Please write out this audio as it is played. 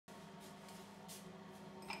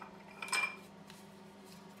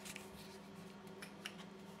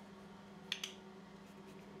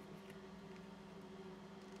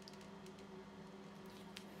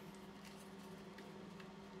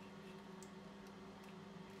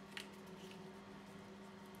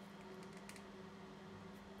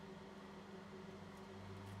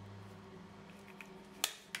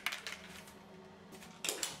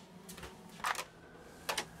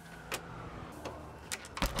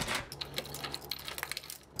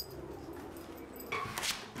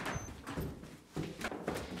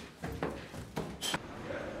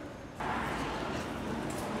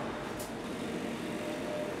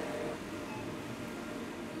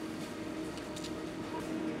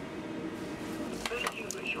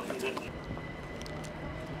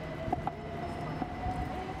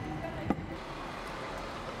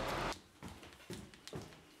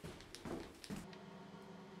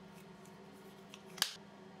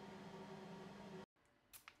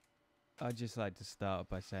I'd just like to start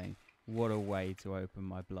by saying what a way to open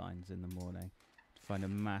my blinds in the morning. To find a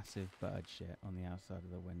massive bird shit on the outside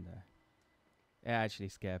of the window. It actually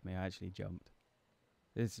scared me. I actually jumped.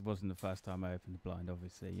 This wasn't the first time I opened the blind,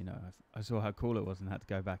 obviously. You know, I saw how cool it was and had to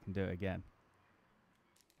go back and do it again.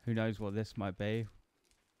 Who knows what this might be?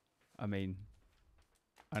 I mean,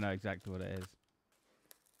 I know exactly what it is.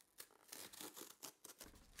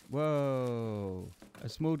 Whoa! A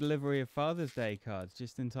small delivery of Father's Day cards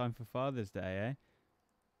just in time for Father's Day, eh?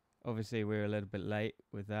 Obviously, we were a little bit late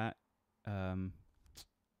with that.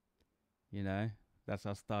 You know, that's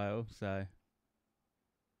our style, so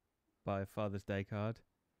buy a Father's Day card.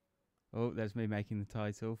 Oh, there's me making the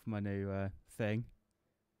title for my new thing.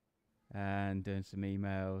 And doing some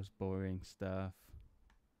emails, boring stuff.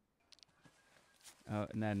 Oh,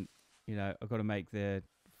 and then, you know, I've got to make the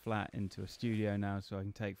flat into a studio now so I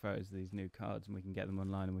can take photos of these new cards and we can get them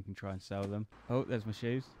online and we can try and sell them. Oh, there's my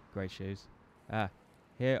shoes. Great shoes.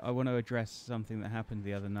 Here I want to address something that happened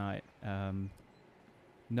the other night.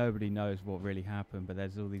 Nobody knows what really happened, but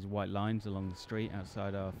there's all these white lines along the street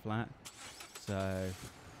outside our flat. So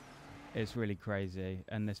it's really crazy.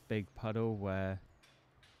 And this big puddle where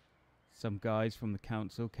some guys from the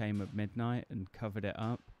council came at midnight and covered it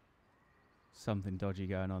up. Something dodgy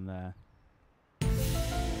going on there.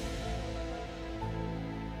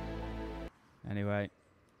 Anyway,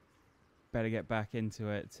 better get back into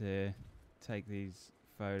it to take these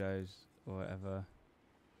photos or whatever.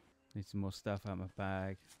 Need some more stuff out of my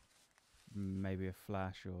bag. Maybe a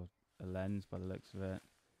flash or a lens by the looks of it.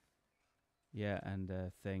 Yeah, and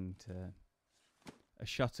a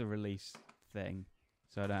shutter release thing.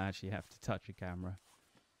 So I don't actually have to touch a camera.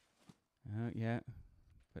 Oh, yeah.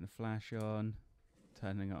 Putting a flash on.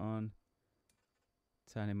 Turning it on.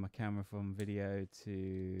 Turning my camera from video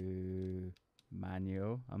to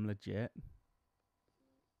manual. I'm legit.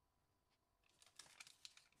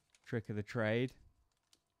 Trick of the trade.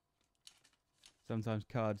 Sometimes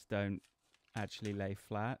cards don't actually lay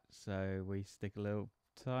flat, so we stick a little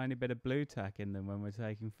tiny bit of blue tack in them when we're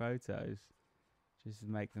taking photos, just to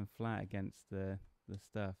make them flat against the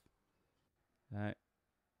stuff.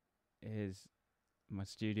 Here's my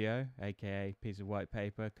studio, aka piece of white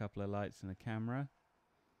paper, a couple of lights and a camera.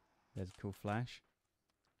 There's a cool flash.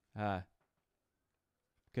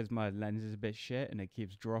 Because my lens is a bit shit and it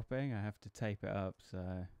keeps dropping, I have to tape it up,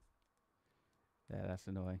 so yeah, that's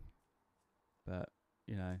annoying. But,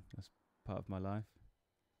 you know, that's part of my life.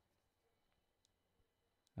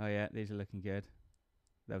 Oh yeah, these are looking good.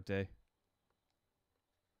 They'll do.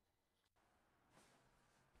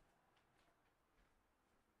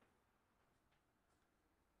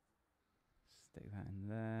 Stick that in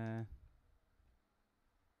there.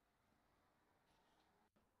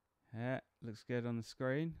 Yeah, looks good on the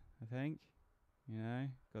screen, I think. You know,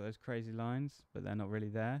 got those crazy lines, but they're not really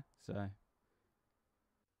there, so.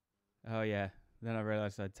 Oh yeah, then I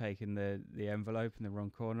realised I'd taken the envelope in the wrong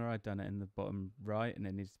corner. I'd done it in the bottom right and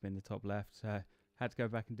it needs to be in the top left, so I had to go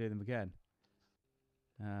back and do them again.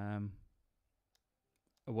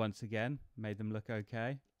 Once again, made them look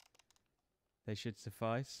okay. They should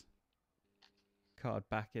suffice. Card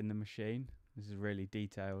back in the machine. This is really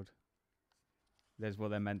detailed. There's what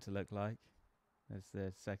they're meant to look like. There's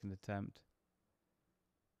the second attempt.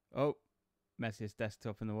 Oh, messiest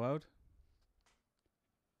desktop in the world.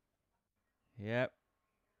 Yep,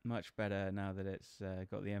 much better now that it's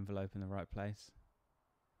got the envelope in the right place.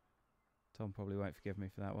 Tom probably won't forgive me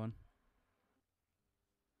for that one.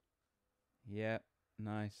 Yep,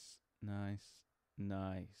 nice, nice,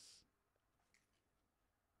 nice.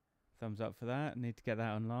 Thumbs up for that. Need to get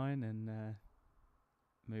that online and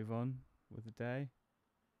move on with the day.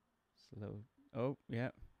 Just a little. Oh,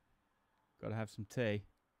 yep. Got to have some tea.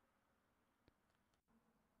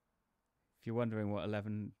 If you're wondering what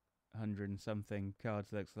 1100 and something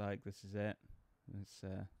cards looks like, this is it.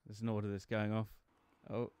 There's an order that's going off.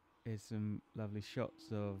 Oh, here's some lovely shots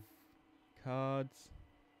of cards.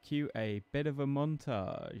 Cue a bit of a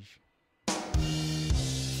montage.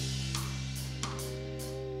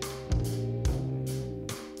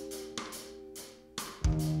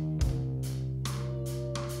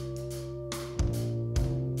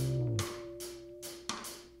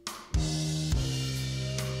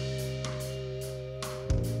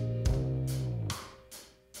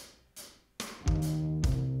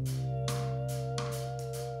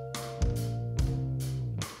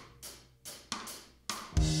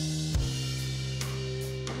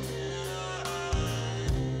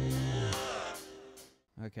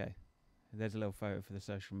 Okay, there's a little photo for the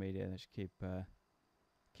social media that should keep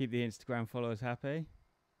the Instagram followers happy.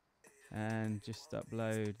 And just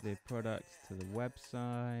upload the product to the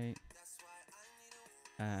website.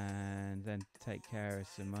 and then take care of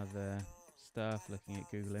some other stuff, looking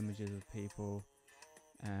at Google Images of people,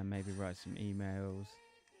 and maybe write some emails.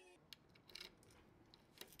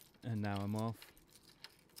 And now I'm off.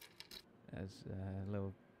 There's a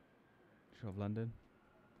little shot of London.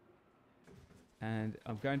 And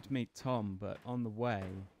I'm going to meet Tom, but on the way,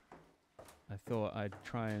 I thought I'd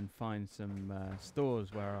try and find some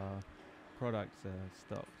stores where our products are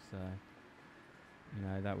stocked. So, you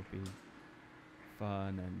know, that would be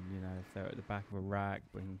fun. And, you know, if they're at the back of a rack,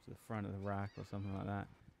 bring them to the front of the rack or something like that.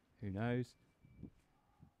 Who knows?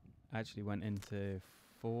 I actually went into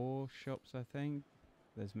 4 shops, I think.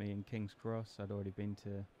 There's me in King's Cross. I'd already been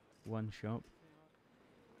to 1 shop.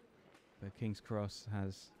 But King's Cross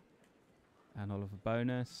has an Oliver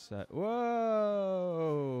bonus. Whoa!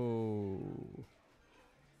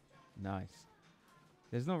 Nice.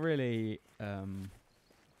 There's not really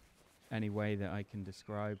any way that I can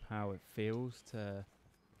describe how it feels to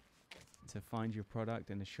find your product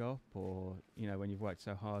in a shop, or, you know, when you've worked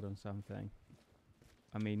so hard on something.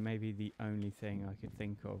 I mean, maybe the only thing I could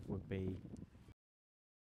think of would be,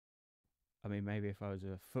 I mean, maybe if I was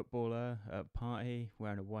a footballer at a party,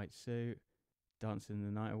 wearing a white suit, dancing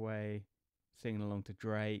the night away, singing along to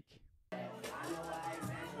Drake.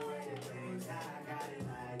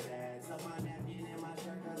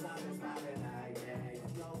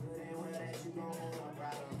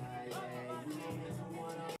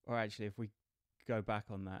 Or actually, if we go back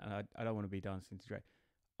on that, and I don't want to be dancing to Drake.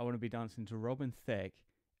 I want to be dancing to Robin Thicke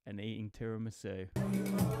and eating tiramisu.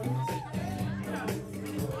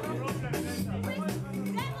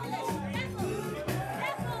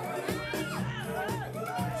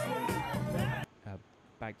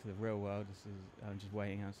 Back to the real world. I'm just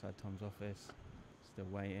waiting outside Tom's office. Still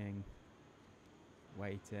waiting.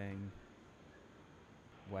 Waiting.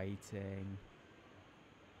 Waiting.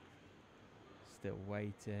 Still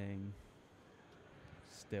waiting.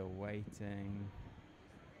 Still waiting.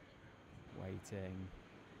 Waiting.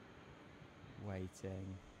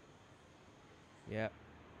 Waiting. Yep.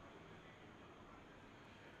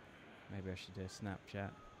 Maybe I should do a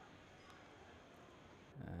Snapchat.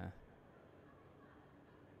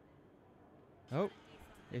 Oh,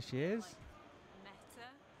 here she is. Meta.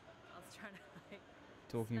 I was trying to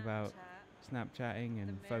talking about Snapchatting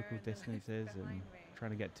and focal distances and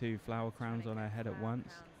trying to get 2 flower crowns on our head at once.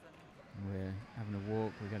 And we're having a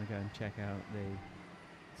walk. We're going to go and check out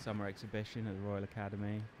the summer exhibition at the Royal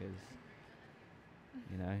Academy because,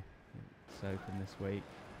 you know, it's open this week,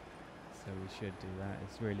 so we should do that.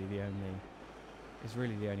 It's really the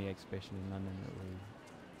only exhibition in London that we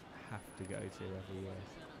have to go to every year.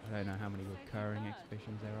 I don't know how many recurring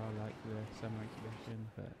exhibitions there are like the summer exhibition,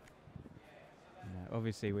 but you know,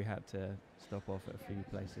 obviously we had to stop off at a few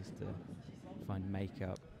places to find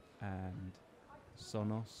makeup and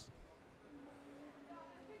Sonos,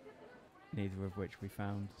 neither of which we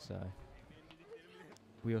found. So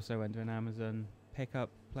we also went to an Amazon pickup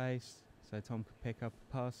place so Tom could pick up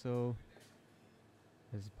a parcel.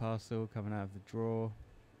 There's a parcel coming out of the drawer.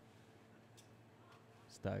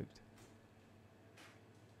 Stoked.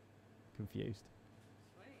 Confused.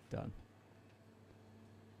 Done.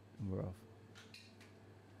 And we're off.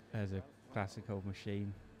 There's a classic old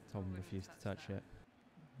machine. Tom refused to touch it.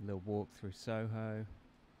 A little walk through Soho.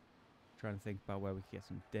 Trying to think about where we could get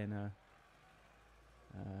some dinner.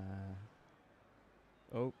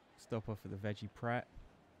 Oh, stop off at the Veggie Pret.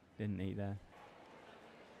 Didn't eat there.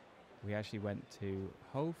 We actually went to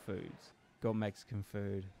Whole Foods. Got Mexican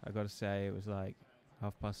food. I gotta say, it was like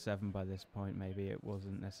 7:30 by this point. Maybe it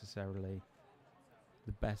wasn't necessarily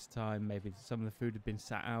the best time. Maybe some of the food had been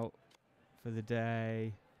sat out for the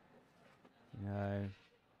day. You know,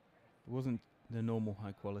 it wasn't the normal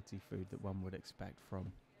high quality food that one would expect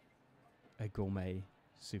from a gourmet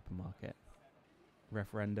supermarket.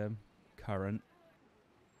 Referendum, current.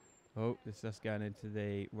 Oh, this is us going into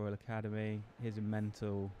the Royal Academy. Here's a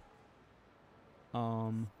mental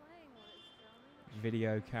arm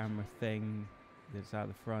video camera thing that's out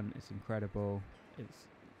the front. It's incredible. It's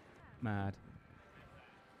mad.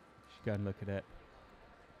 You should go and look at it.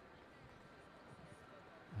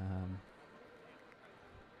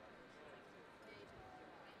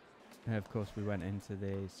 And of course we went into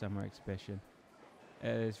the summer exhibition.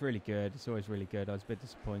 It's really good. It's always really good. I was a bit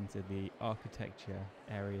disappointed. The architecture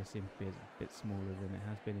area seemed to be a bit smaller than it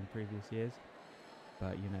has been in previous years.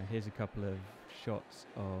 But, you know, here's a couple of shots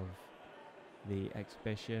of the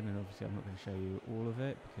exhibition, and obviously I'm not going to show you all of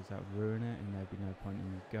it because that would ruin it and there'd be no point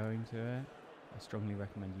in you going to it. I strongly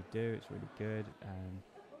recommend you do. It's really good. And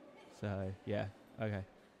so, yeah. Okay.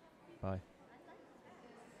 Bye.